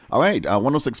All right,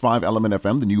 106.5 Element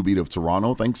FM, the new beat of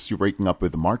Toronto. Thanks for waking up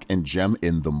with Mark and Jem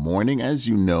in the morning. As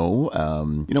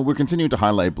we're continuing to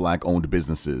highlight Black-owned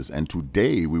businesses, and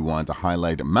today we want to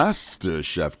highlight Master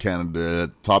Chef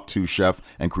Canada, top 2 chef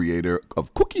and creator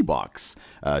of Cookie Box.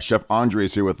 Chef Andre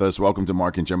is here with us. Welcome to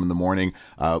Mark and Jem in the morning.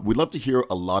 We'd love to hear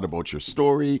a lot about your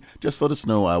story. Just let us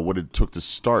know what it took to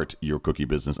start your cookie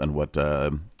business and what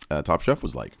Top Chef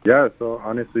was like. Yeah, so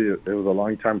honestly, it was a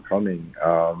long time coming.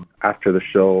 After the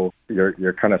show,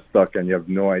 you're kind of stuck and you have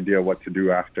no idea what to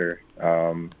do after.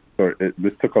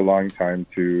 This took a long time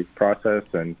to process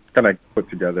and kind of put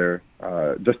together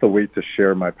just a way to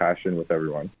share my passion with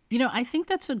everyone. You know, I think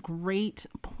that's a great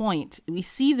point. We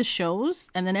see the shows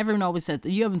and then everyone always says,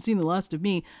 you haven't seen the last of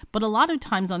me. But a lot of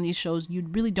times on these shows, you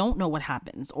really don't know what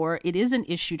happens, or it is an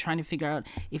issue trying to figure out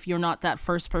if you're not that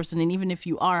first person. And even if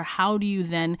you are, how do you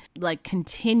then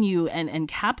continue and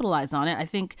capitalize on it? I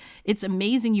think it's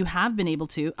amazing you have been able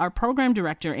to. Our program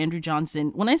director, Andrew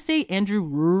Johnson, when I say Andrew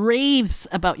raves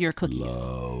about your cookies.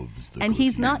 Loves the and cookies.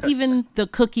 He's not even the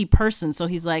cookie person. So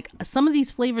he's like, some of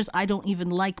these flavors I don't even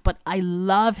like, but I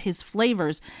love his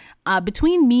flavors.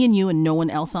 Between me and you and no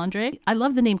one else, Andre, I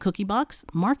love the name Cookie Box.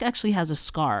 Mark actually has a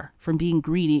scar from being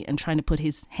greedy and trying to put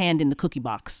his hand in the cookie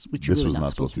box, which you're really not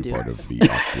supposed to do. This was not supposed to be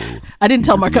part of the actual I didn't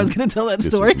tell Mark I interview. was going to tell that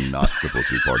story. This was not supposed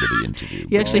to be part of the interview.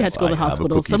 He actually had to go to the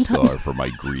hospital. I have a cookie Sometimes scar for my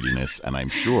greediness, and I'm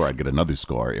sure I'd get another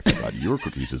scar if I got your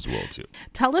cookies as well, too.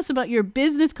 Tell us about your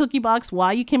business, Cookie Box,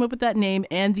 why you came up with that name,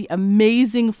 and the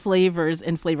amazing flavors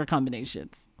and flavor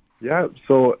combinations. Yeah,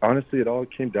 so honestly, it all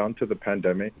came down to the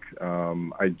pandemic.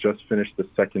 I just finished the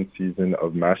second season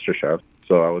of MasterChef,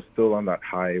 so I was still on that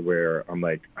high where I'm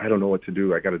like, I don't know what to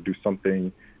do. I got to do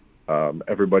something.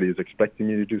 Everybody is expecting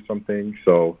me to do something,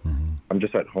 so I'm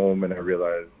just at home, and I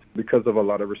realized because of a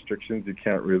lot of restrictions, you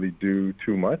can't really do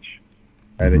too much,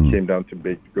 and it came down to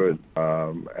baked goods.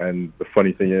 And the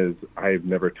funny thing is, I've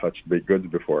never touched baked goods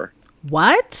before.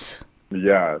 What?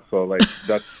 Yeah, so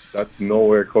that's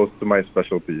nowhere close to my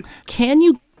specialty. Can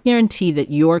you guarantee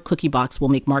that your Cookie Box will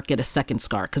make Mark get a second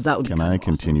scar? Because that would be Can I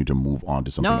continue to move on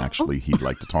to something actually he'd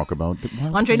like to talk about?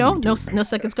 Andre, no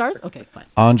second scars? Okay, fine.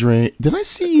 Andre, did I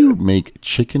see you make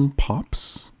chicken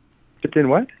pops? Chicken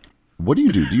what? What do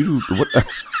you do? Do you do what?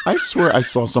 I swear I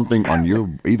saw something on your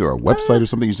either a website or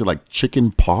something. You said like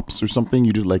chicken pops or something.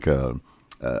 You did like a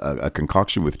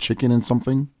concoction with chicken and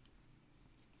something.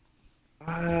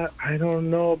 I don't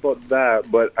know about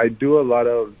that, but I do a lot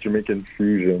of Jamaican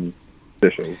fusion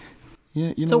dishes.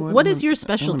 Yeah, you know So what is your I'm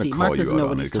specialty? gonna Mark call doesn't you know out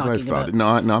what on he's it 'cause I talking found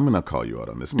about. it. No, I'm going to call you out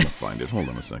on this. I'm going to find it. Hold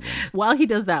on a second. While he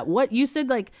does that, what you said,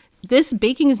 this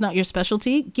baking is not your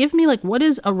specialty. Give me what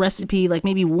is a recipe,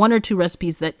 maybe 1 or 2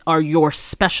 recipes that are your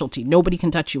specialty. Nobody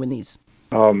can touch you in these.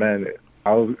 Oh man,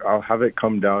 I'll have it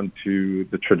come down to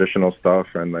the traditional stuff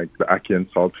and the ackee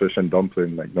and saltfish and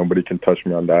dumpling. Nobody can touch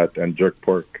me on that, and jerk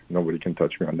pork. Nobody can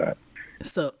touch me on that.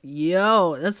 So,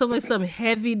 that's some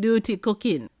heavy duty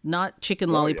cooking, not chicken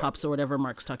lollipops or whatever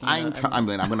Mark's talking about. I'm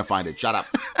going to find it. Shut up.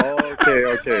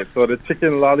 Okay. So the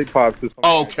chicken lollipops is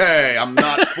Okay, I'm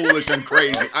not foolish and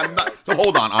crazy. I'm not. So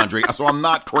hold on, Andre. So I'm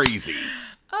not crazy.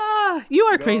 You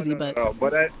are crazy, but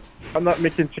I'm not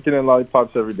making chicken and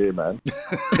lollipops every day, man.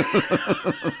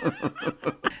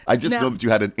 I just know that you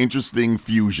had an interesting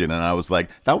fusion, and I was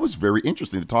like, that was very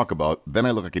interesting to talk about. Then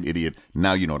I look like an idiot.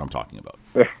 Now you know what I'm talking about.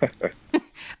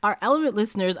 Our Element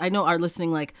listeners, I know, are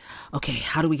listening okay,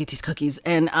 how do we get these cookies?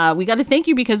 And we got to thank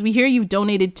you because we hear you've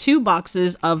donated 2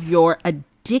 boxes of your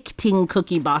addicting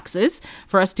cookie boxes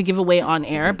for us to give away on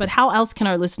air. But how else can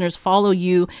our listeners follow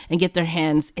you and get their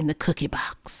hands in the Cookie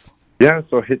Box? Yeah,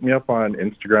 so hit me up on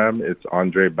Instagram. It's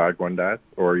Andre Bagwandat,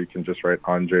 or you can just write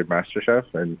Andre MasterChef,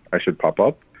 and I should pop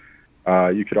up.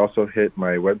 You could also hit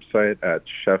my website at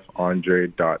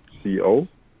chefandre.co.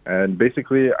 And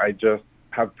basically, I just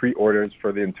have pre-orders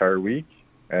for the entire week,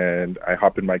 and I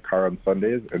hop in my car on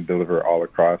Sundays and deliver all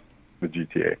across the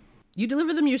GTA. You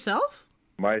deliver them yourself?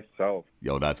 Myself.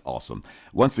 Yo, that's awesome.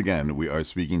 Once again, we are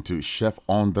speaking to Chef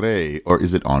Andre, or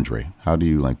is it Andre? How do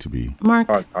you like to be? Mark.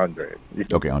 Andre.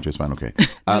 Okay, Andre's fine. Okay.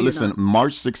 No, listen,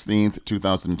 March 16th,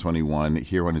 2021,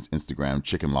 here on his Instagram,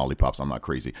 Chicken Lollipops. I'm not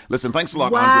crazy. Listen, thanks a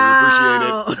lot,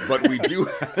 Wow. Andre. We appreciate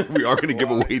it. But we are going to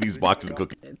give away these boxes of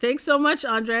cookies. Thanks so much,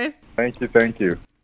 Andre. Thank you.